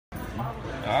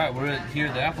Alright, we're here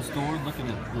at the Apple store looking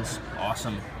at this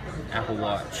awesome Apple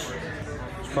Watch.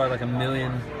 There's probably like a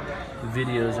million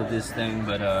videos of this thing,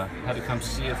 but I had to come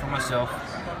see it for myself.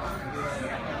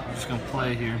 I'm just gonna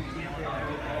play here.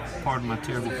 Pardon my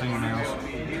terrible fingernails.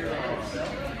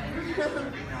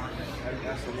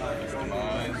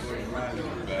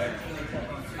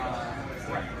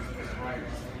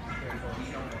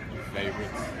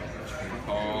 Favorites,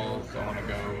 calls, I want to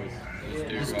go with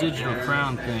this digital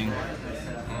crown thing.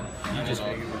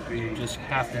 You just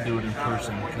have to do it in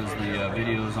person because the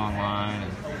video is online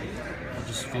and it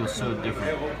just feels so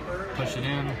different. Push it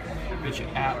in, get your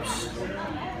apps,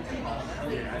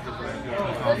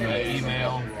 click on the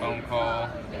email, phone call,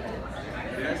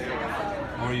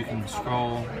 or you can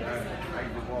scroll,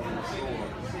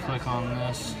 click on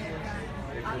this.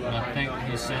 And I think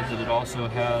he said that it also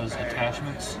has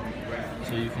attachments,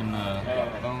 so you can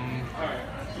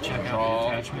check out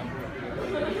the attachment.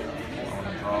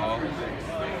 draw.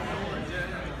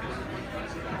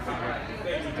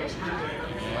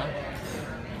 Yeah.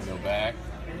 Go back.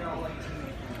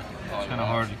 It's kind of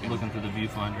hard looking through the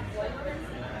viewfinder.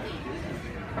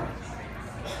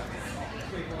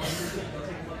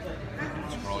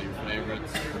 Scroll your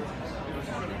favorites. Go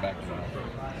back to the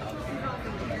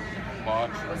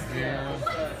watch right here.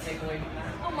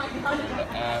 Oh my god. Go to the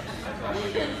apps. I'm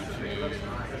going to go to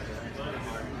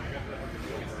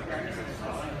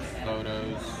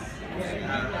photos. Zoom in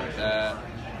like that.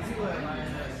 You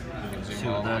can zoom See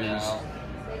what that is.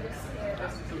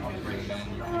 I'll bring it in. You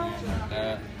can use like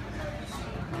that.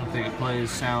 I don't think it plays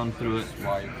sound through it.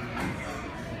 Swipe.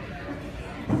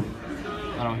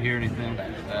 I don't hear anything.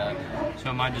 Back to that. So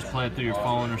it might just play it through your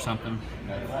phone or something.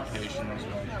 Notifications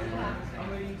right here.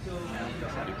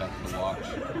 Get back to the watch.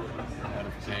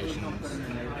 Notifications.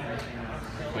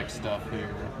 Quick stuff here.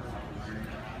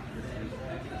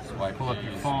 Swipe Pull up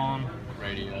your these. phone.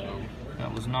 Radio.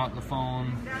 That was not the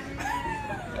phone.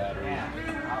 Battery.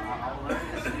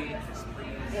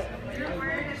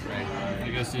 I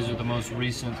guess these are the most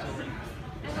recent.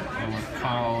 And we're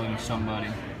calling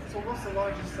somebody.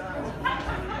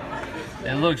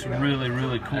 It looks really,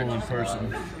 really cool in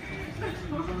person.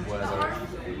 Weather.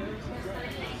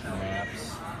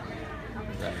 Maps.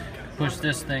 Push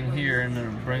this thing here and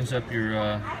it brings up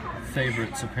your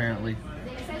favorites apparently.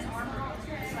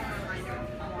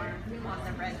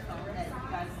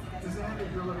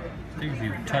 I think if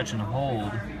you touch and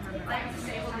hold,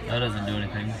 that doesn't do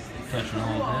anything. Touch and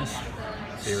hold this,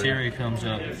 Siri comes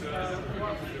up.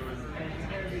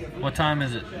 What time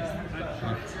is it?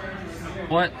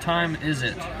 What time is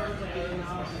it?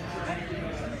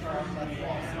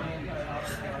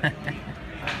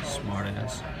 Smart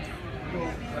ass.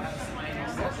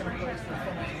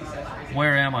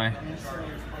 Where am I?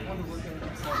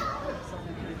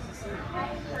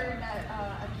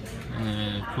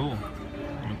 Cool.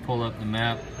 I'm gonna pull up the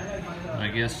map. I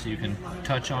guess you can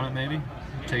touch on it maybe.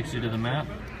 It takes you to the map.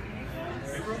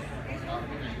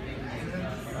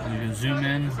 You can zoom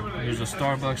in. There's a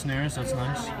Starbucks near us, that's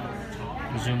nice.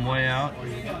 Zoom way out.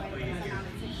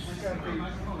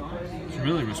 It's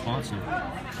really responsive.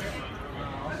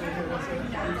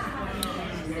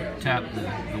 Tap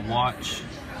the watch.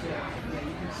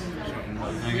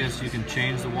 I guess you can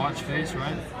change the watch face,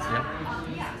 right? Yeah.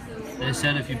 They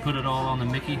said if you put it all on the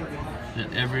Mickey,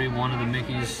 that every one of the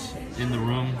Mickeys in the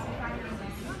room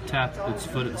tap its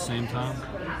foot at the same time.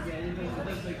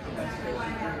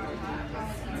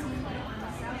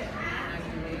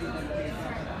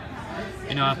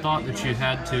 You know, I thought that you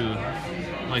had to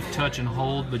like touch and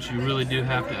hold, but you really do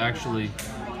have to actually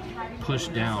push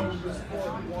down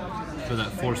for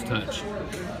that force touch.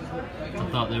 I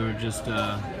thought they were just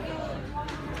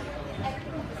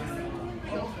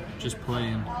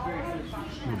playing.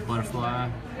 Little butterfly.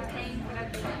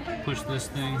 Push this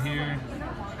thing here.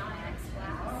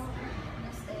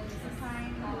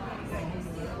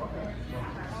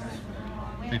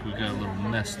 I think we got a little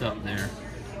messed up there.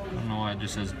 I don't know why it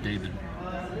just says David.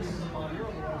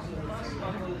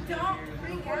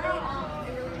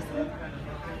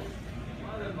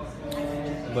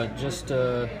 But just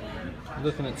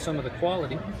looking at some of the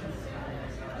quality.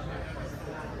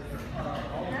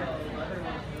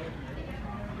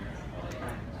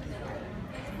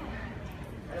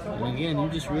 And again, you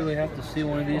just really have to see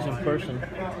one of these in person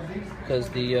because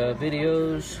the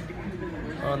videos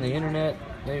on the internet,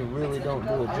 they really don't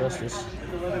do it justice.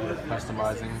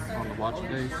 Customizing on the watch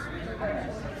face.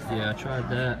 Yeah, I tried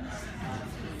that.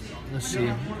 Let's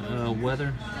see,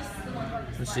 weather.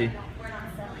 Let's see.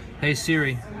 Hey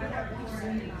Siri.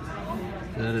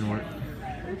 That didn't work.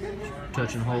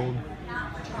 Touch and hold.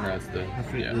 That's the,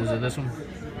 Is it this one?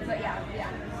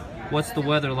 What's the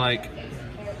weather like?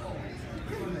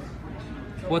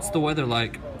 What's the weather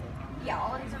like? Yeah,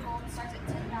 all of these are gold. It starts at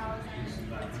 10,000,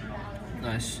 15,000.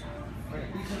 Nice.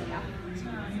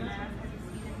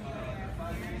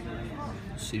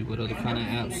 Let's see what other kind of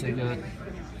apps they got.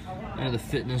 And the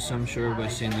fitness, I'm sure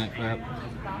everybody's seen that crap.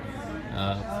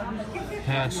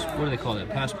 What do they call that?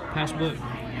 Passbook?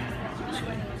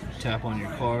 So tap on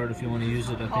your card if you want to use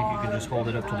it. I think you can just hold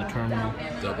it up to the terminal.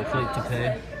 Double click to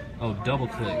pay. Oh, double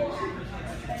click.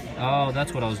 Oh,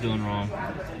 that's what I was doing wrong.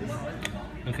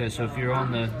 Okay, so if you're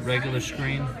on the regular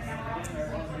screen,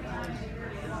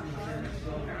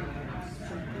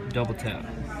 double tap.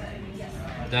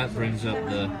 That brings up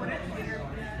the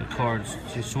cards.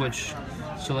 So you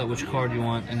select which card you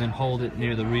want, and then hold it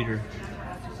near the reader.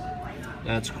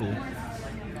 That's cool.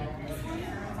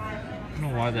 I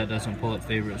don't know why that doesn't pull up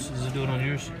favorites. Does it do it on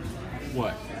yours?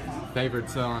 What?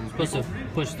 Favorites on. Supposed to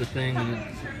push the thing, and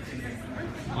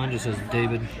mine just says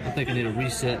David. I think I need a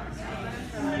reset.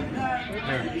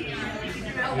 There.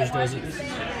 Yours does it. Okay.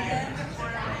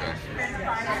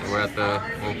 So we're at the.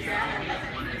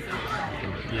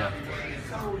 Yeah.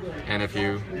 And if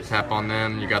you tap on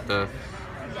them, you got the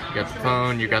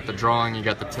phone, you got the drawing, you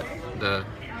got the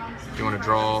if you want to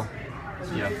draw.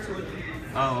 Yeah.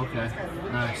 Oh, okay.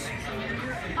 Nice.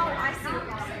 Oh, I see what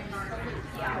you're saying.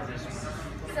 Yeah.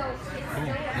 So it's Cool.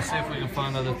 Let's see if we can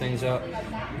find other things out.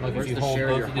 Like Where's if you the hold share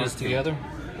both your of these heartbeat? together.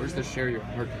 Where's the share your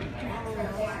heartbeat?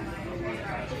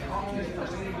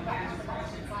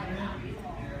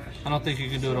 I don't think you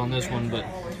can do it on this one, but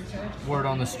word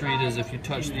on the street is if you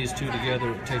touch these two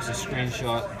together, it takes a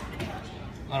screenshot.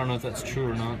 I don't know if that's true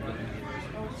or not, but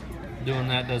doing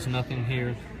that does nothing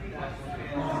here.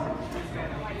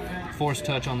 Force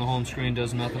touch on the home screen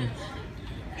does nothing.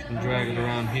 You can drag it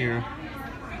around here.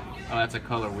 Oh, that's a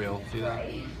color wheel. See that?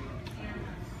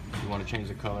 If you want to change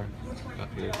the color, up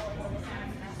here.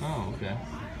 Oh, okay.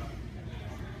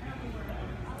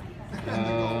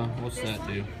 What's that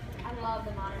do? I love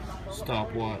the modern buckle.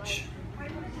 Stopwatch.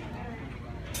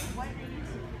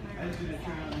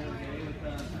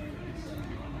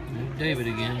 David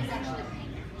again.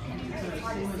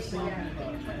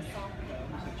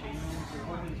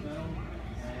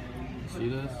 See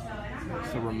this?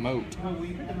 It's a remote.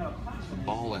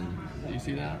 Ballin'. Do you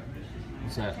see that?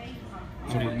 What's that?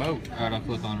 It's a remote. Alright, I'll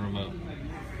click on remote.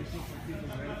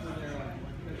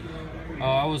 Oh,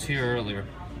 I was here earlier.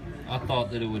 I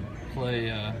thought that it would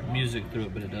play music through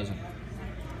it, but it doesn't.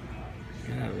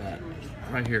 Get out of that.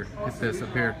 Right here. Hit this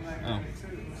up here. Oh.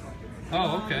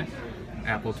 Oh, okay.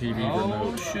 Apple TV Oh,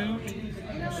 remote. shoot.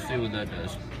 Let's see what that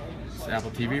does. It's the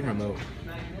Apple TV remote.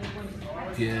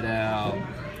 Get out.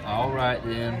 Alright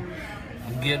then.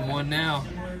 I'm getting one now.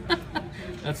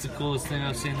 That's the coolest thing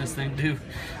I've seen this thing do.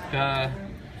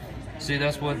 See,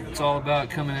 that's what it's all about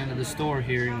coming into the store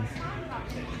here and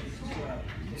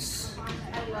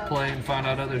play and find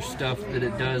out other stuff that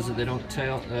it does that they don't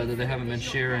tell, that they haven't been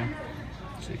sharing.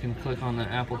 So you can click on the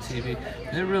Apple TV.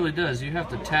 And it really does. You have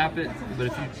to tap it,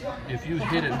 but if you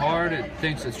hit it hard, it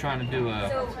thinks it's trying to do a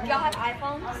So y'all have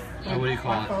iPhones? what do you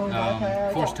call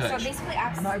it? Force So touch. basically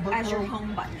acts as your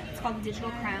home button. It's called the digital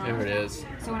crown. There it is.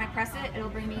 So when I press it, it'll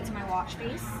bring me to my watch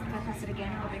face. If I press it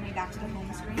again, it'll bring me back to the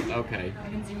home screen. Okay. I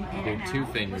can zoom in Do and two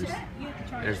out. fingers.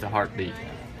 There's the heartbeat.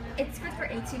 It's good for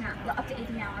 18 hours, up to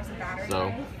 18 hours of battery So,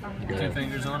 life. you Two gotta-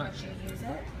 fingers on it. Use it.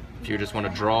 If you just want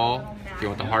to draw, if you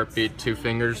want the heartbeat, 2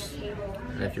 fingers.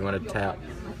 And if you want to tap,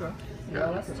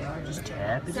 Just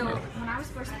tap it. So when I was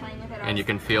first playing with it, and you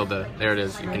can feel the, there it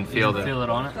is, you can feel the, Feel it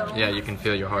on it. yeah, you can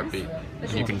feel your heartbeat.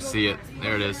 And you can see it.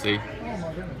 There it is, see? it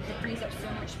frees up so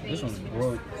much space. This one's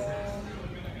broke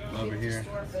over here.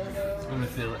 Let me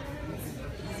feel it.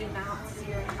 Zoom out to see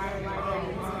your entire library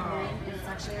and zoom in. It's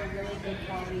actually a really good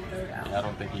quality photo. Yeah, I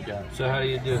don't think you got it. So how do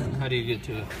you do it? How do you get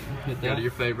to it? Hit Go that? to your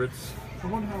favorites.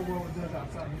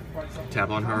 Tap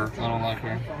on her. I don't like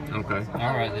her. Okay.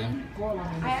 All right then.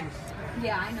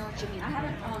 Yeah, I know what you mean. I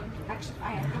haven't actually I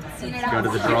haven't seen it. Go to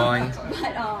the outside, drawing.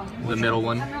 But The middle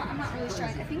one. I'm not really sure.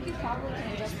 I think you probably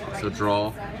can adjust the So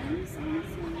draw. settings.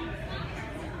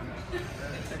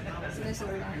 So this is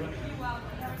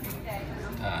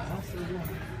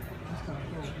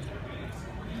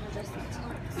adjust it to.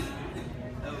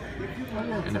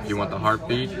 And if you want the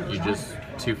heartbeat, you just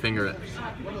 2 finger it.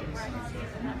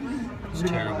 It's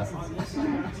terrible.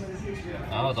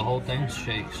 Oh, the whole thing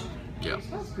shakes. Yeah.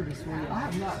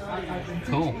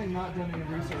 Cool. And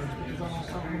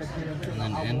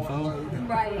then info.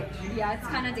 Right. Yeah, it's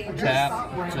kind of dangerous.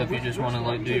 Tap. So if you just want to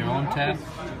like do your own tap,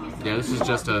 Yeah, this is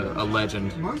just a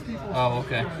legend. Oh,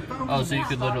 okay. Oh, so you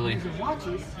could literally.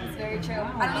 It's very true.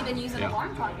 I don't even use an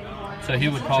alarm clock anymore. So he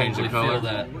would Change the probably color. feel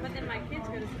that But then my kids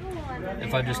go to school and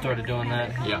if I just started doing that.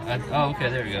 Yeah. Oh, okay.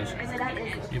 There he goes. That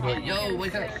is You'd be like, yo,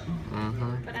 wake up.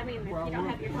 But I mean, if you don't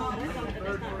have your phone with them, then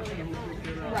it's not really a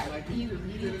phone. right. You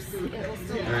use it will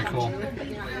still Very cool. but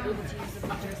you're not able to use the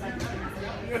features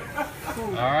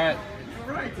like All right.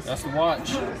 That's the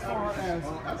watch.